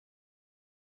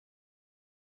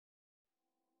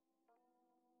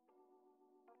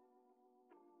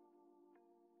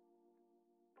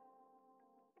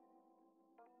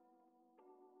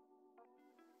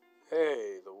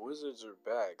Wizards are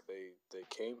back. They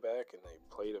came back and they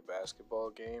played a basketball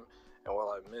game. And while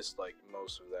I missed like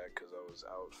most of that because I was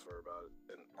out for about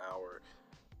an hour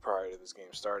prior to this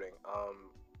game starting,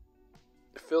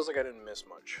 it feels like I didn't miss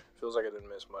much.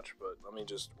 But let me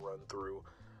just run through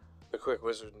the quick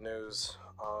Wizard news.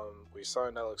 We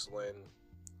signed Alex Lynn.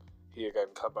 He had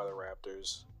gotten cut by the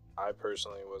Raptors. I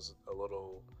personally was a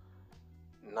little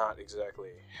not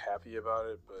exactly happy about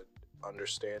it, but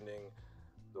understanding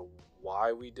the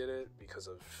why we did it because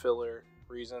of filler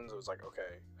reasons. It was like,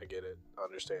 okay, I get it,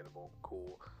 understandable,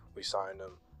 cool. We signed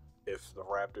him. If the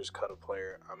Raptors cut a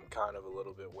player, I'm kind of a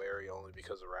little bit wary only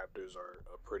because the Raptors are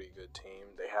a pretty good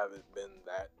team. They haven't been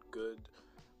that good,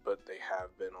 but they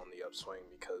have been on the upswing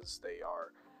because they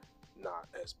are not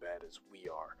as bad as we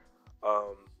are.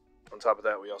 On top of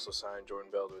that, we also signed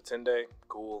Jordan Bell to a 10-day.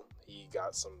 Cool. He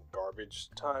got some garbage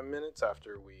time minutes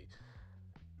after we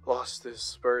lost this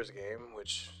Spurs game,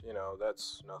 which,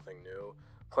 that's nothing new.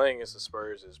 Playing against the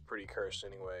Spurs is pretty cursed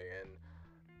anyway, and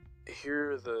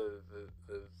here the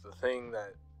thing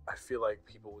that I feel like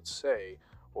people would say,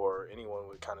 or anyone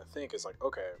would kind of think, is like,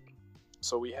 okay,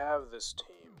 so we have this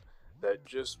team that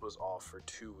just was off for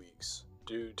 2 weeks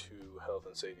due to health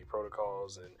and safety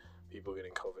protocols and people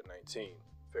getting COVID-19.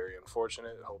 Very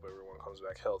unfortunate. Hope everyone comes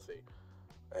back healthy.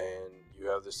 And you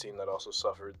have this team that also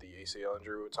suffered the ACL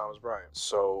injury with Thomas Bryant.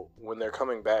 So when they're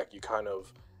coming back, you kind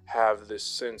of have this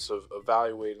sense of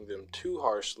evaluating them too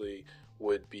harshly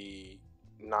would be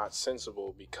not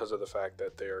sensible because of the fact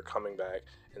that they're coming back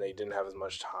and they didn't have as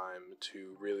much time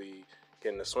to really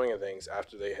get in the swing of things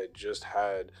after they had just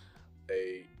had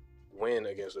a win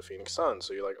against the Phoenix Suns.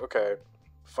 So you're like, okay,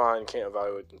 fine, can't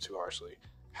evaluate them too harshly.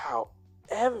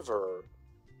 However,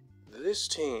 this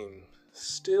team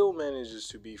still manages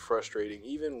to be frustrating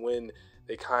even when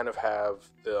they kind of have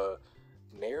the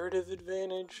narrative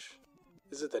advantage.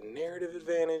 Is it the narrative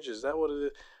advantage? Is that what it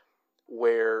is?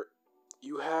 Where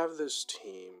you have this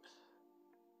team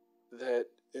that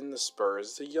in the Spurs,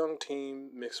 it's a young team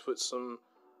mixed with some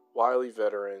wily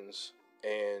veterans,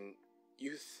 and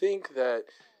you think that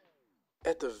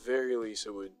at the very least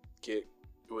it would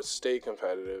stay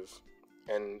competitive,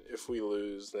 and if we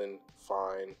lose, then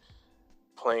fine.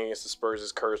 Playing against the Spurs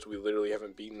is cursed. We literally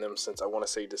haven't beaten them since, I want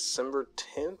to say, December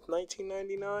 10th,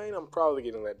 1999. I'm probably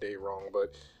getting that date wrong,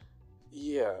 but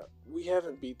yeah, we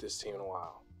haven't beat this team in a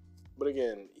while. But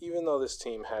again, even though this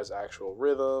team has actual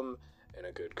rhythm and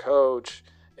a good coach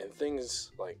and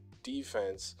things like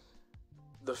defense,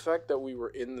 the fact that we were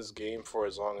in this game for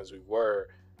as long as we were,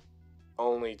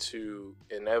 only to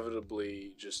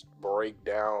inevitably just break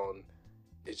down,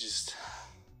 it's just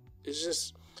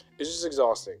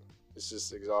exhausting. It's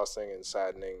just exhausting and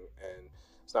saddening, and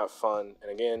it's not fun. And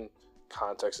again,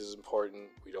 context is important.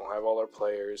 We don't have all our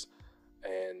players,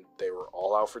 and they were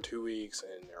all out for 2 weeks,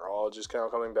 and they're all just kind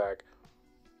of coming back.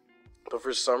 But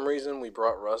for some reason, we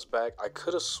brought Russ back. I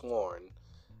could have sworn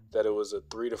that it was a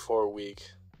 3 to 4 week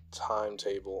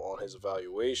timetable on his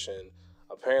evaluation.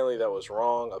 Apparently, that was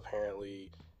wrong.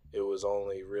 Apparently, it was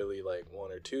only really like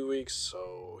 1 or 2 weeks,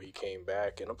 so he came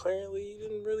back, and apparently he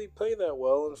didn't really play that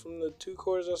well, and from the 2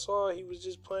 quarters I saw, he was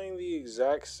just playing the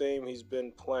exact same he's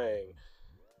been playing.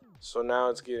 So now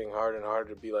it's getting harder and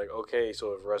harder to be like, okay,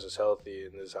 so if Russ is healthy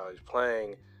and this is how he's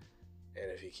playing, and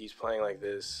if he keeps playing like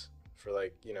this for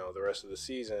the rest of the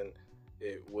season,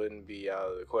 it wouldn't be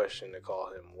out of the question to call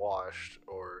him washed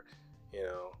or,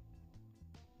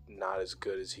 not as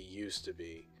good as he used to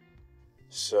be.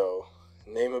 So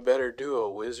name a better duo,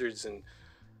 Wizards and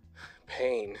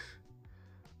Pain.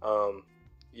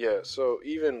 So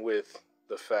even with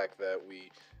the fact that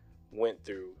we went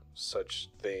through such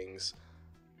things,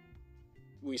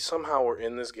 we somehow were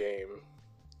in this game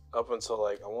up until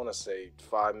I want to say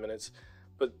 5 minutes.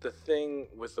 But the thing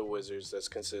with the Wizards that's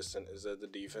consistent is that the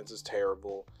defense is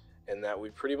terrible, and that we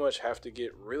pretty much have to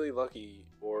get really lucky,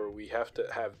 or we have to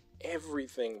have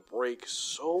everything break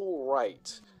so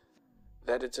right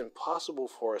that it's impossible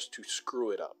for us to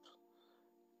screw it up.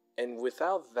 And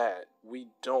without that, we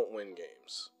don't win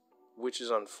games, which is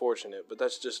unfortunate, but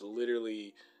that's just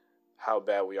literally how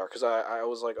bad we are. Because I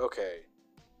was like, okay,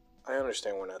 I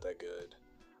understand we're not that good.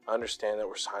 I understand that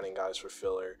we're signing guys for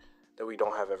filler, that we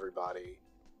don't have everybody.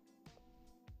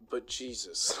 But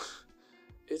Jesus,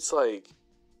 it's like,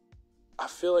 I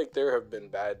feel like there have been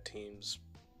bad teams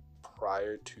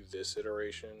prior to this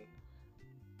iteration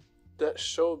that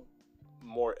showed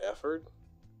more effort,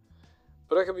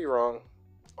 but I could be wrong,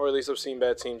 or at least I've seen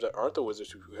bad teams that aren't the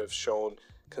Wizards who have shown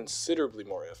considerably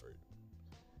more effort.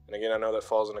 And again, I know that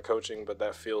falls into coaching, but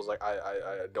that feels like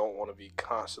I don't want to be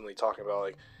constantly talking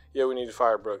about yeah, we need to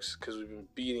fire Brooks because we've been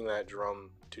beating that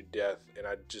drum to death, and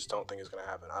I just don't think it's going to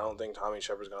happen. I don't think Tommy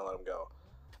Shepard's going to let him go.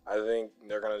 I think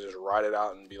they're going to just ride it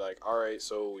out and be like, all right,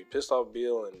 so we pissed off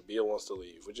Beal, and Beal wants to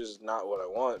leave, which is not what I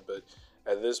want, but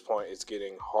at this point, it's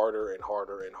getting harder and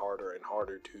harder and harder and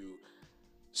harder to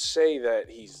say that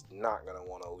he's not going to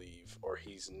want to leave, or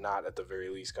he's not at the very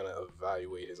least going to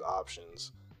evaluate his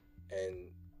options. And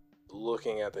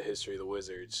looking at the history of the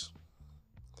Wizards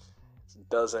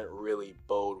doesn't really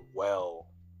bode well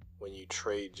when you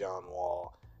trade John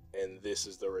Wall, and this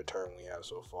is the return we have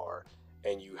so far,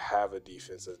 and you have a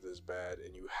defense that's this bad,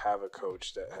 and you have a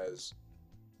coach that has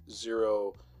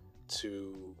 0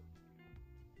 to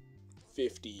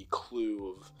 50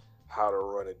 clue of how to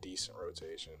run a decent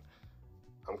rotation.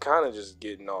 I'm kind of just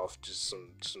getting off just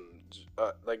some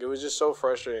like, it was just so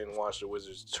frustrating to watch the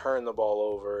Wizards turn the ball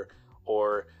over,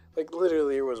 or like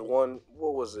literally there was one,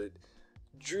 what was it?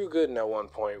 Drew Gooden at one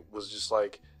point was just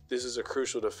like, this is a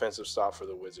crucial defensive stop for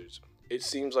the Wizards. It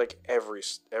seems like every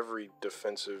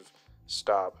defensive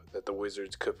stop that the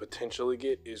Wizards could potentially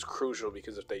get is crucial,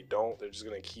 because if they don't, they're just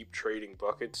going to keep trading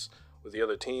buckets with the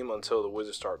other team until the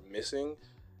Wizards start missing,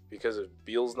 because if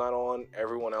Beal's not on,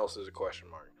 everyone else is a question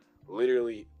mark.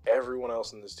 Literally everyone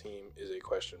else in this team is a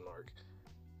question mark,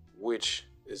 which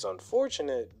is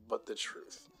unfortunate, but the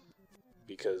truth.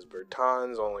 Because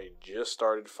Bertans only just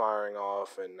started firing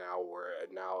off, and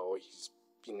now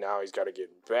he's got to get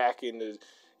back into,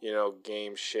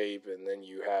 game shape. And then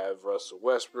you have Russell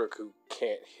Westbrook, who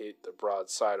can't hit the broad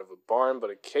side of a barn, but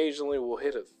occasionally will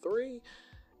hit a three.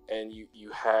 And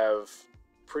you have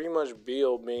pretty much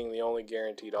Beal being the only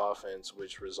guaranteed offense,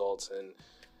 which results in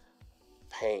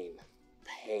pain,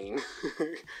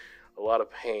 a lot of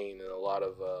pain, and a lot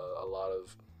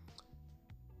of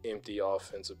empty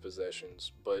offensive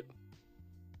possessions. But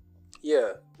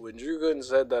yeah, when Drew Gooden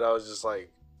said that, I was just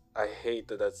like, I hate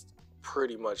that that's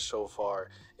pretty much so far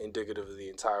indicative of the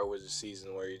entire Wizards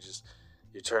season, where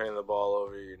you're turning the ball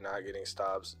over, you're not getting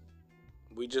stops.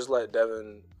 We just let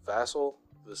Devin Vassell,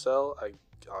 I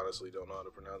honestly don't know how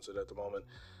to pronounce it at the moment.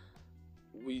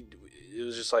 It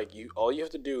was just like, all you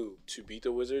have to do to beat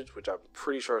the Wizards, which I'm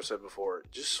pretty sure I've said before,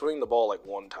 just swing the ball like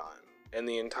one time, and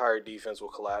the entire defense will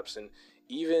collapse. And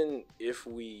even if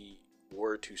we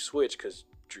were to switch, because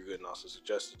Drew Gooden also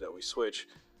suggested that we switch,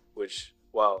 which,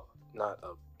 while not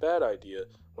a bad idea,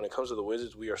 when it comes to the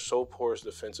Wizards, we are so porous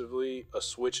defensively, a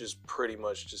switch is pretty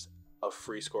much just a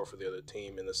free score for the other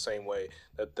team, in the same way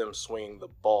that them swinging the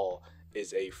ball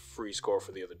is a free score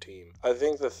for the other team. I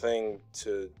think the thing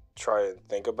to try and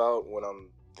think about when I'm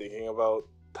thinking about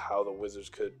how the Wizards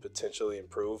could potentially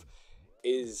improve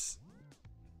is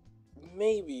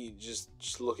maybe just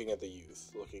looking at the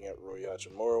youth, looking at Rui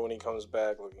Hachimura when he comes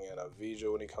back, looking at Avdija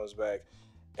when he comes back.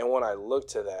 And when I look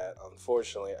to that,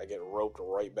 unfortunately, I get roped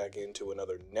right back into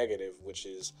another negative, which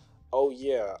is, oh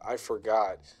yeah, I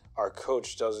forgot, our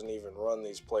coach doesn't even run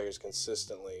these players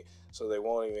consistently, so they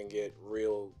won't even get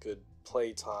real good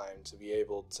play time to be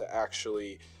able to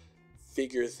actually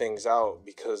figure things out,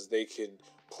 because they could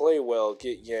play well,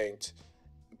 get yanked,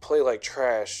 play like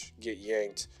trash, get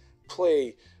yanked,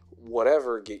 play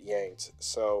whatever, get yanked.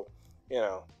 So,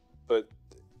 but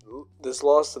this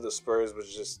loss to the Spurs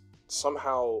was just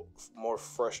somehow more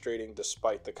frustrating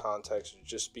despite the context,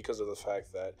 just because of the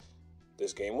fact that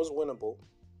this game was winnable,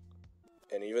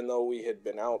 and even though we had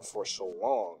been out for so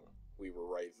long, we were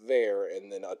right there,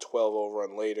 and then a 12-0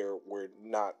 run later, we're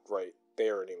not right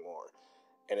there anymore.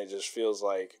 And it just feels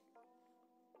like,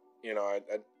 you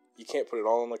can't put it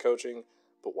all on the coaching,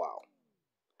 but wow.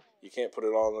 You can't put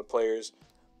it all on the players,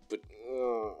 but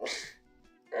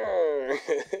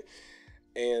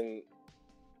and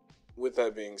with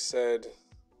that being said,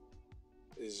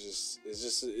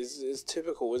 it's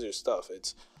typical Wizard stuff.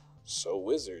 It's so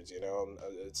Wizards,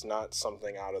 it's not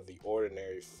something out of the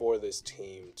ordinary for this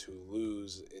team to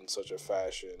lose in such a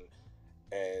fashion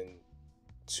and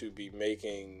to be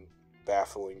making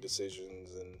baffling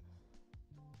decisions. And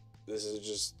this is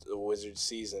just a Wizard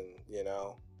season,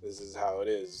 this is how it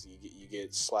is. You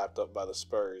get slapped up by the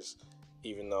Spurs,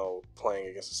 even though playing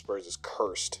against the Spurs is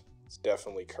cursed. It's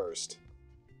definitely cursed.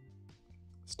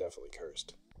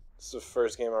 This is the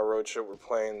first game our road trip we're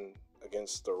playing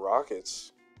against the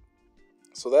Rockets,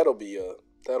 so that'll be a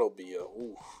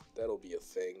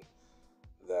thing.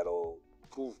 That'll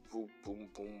boom, boom, boom,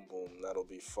 boom, boom. That'll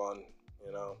be fun,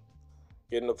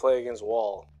 Getting to play against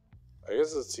Wall. I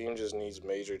guess the team just needs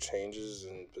major changes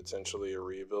and potentially a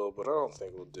rebuild, but I don't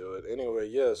think we'll do it. Anyway,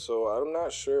 yeah, so I'm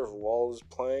not sure if Wall is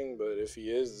playing, but if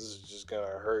he is, this is just going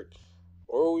to hurt.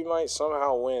 Or we might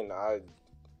somehow win. I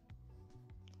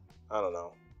don't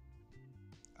know.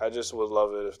 I just would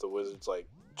love it if the Wizards,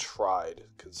 tried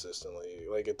consistently.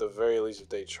 Like, at the very least, if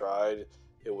they tried,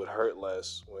 it would hurt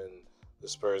less when the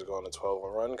Spurs go on a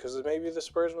 12-0 run, because maybe the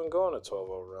Spurs wouldn't go on a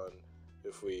 12-0 run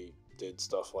if we did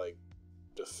stuff like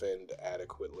defend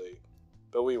adequately.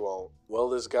 But we won't. Well,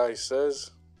 this guy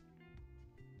says,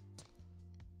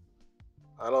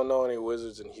 I don't know any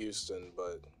Wizards in Houston,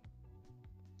 but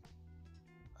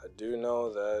I do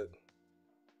know that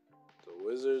the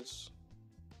Wizards,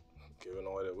 given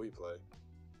the way that we play,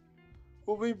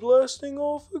 will be blasting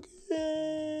off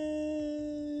again.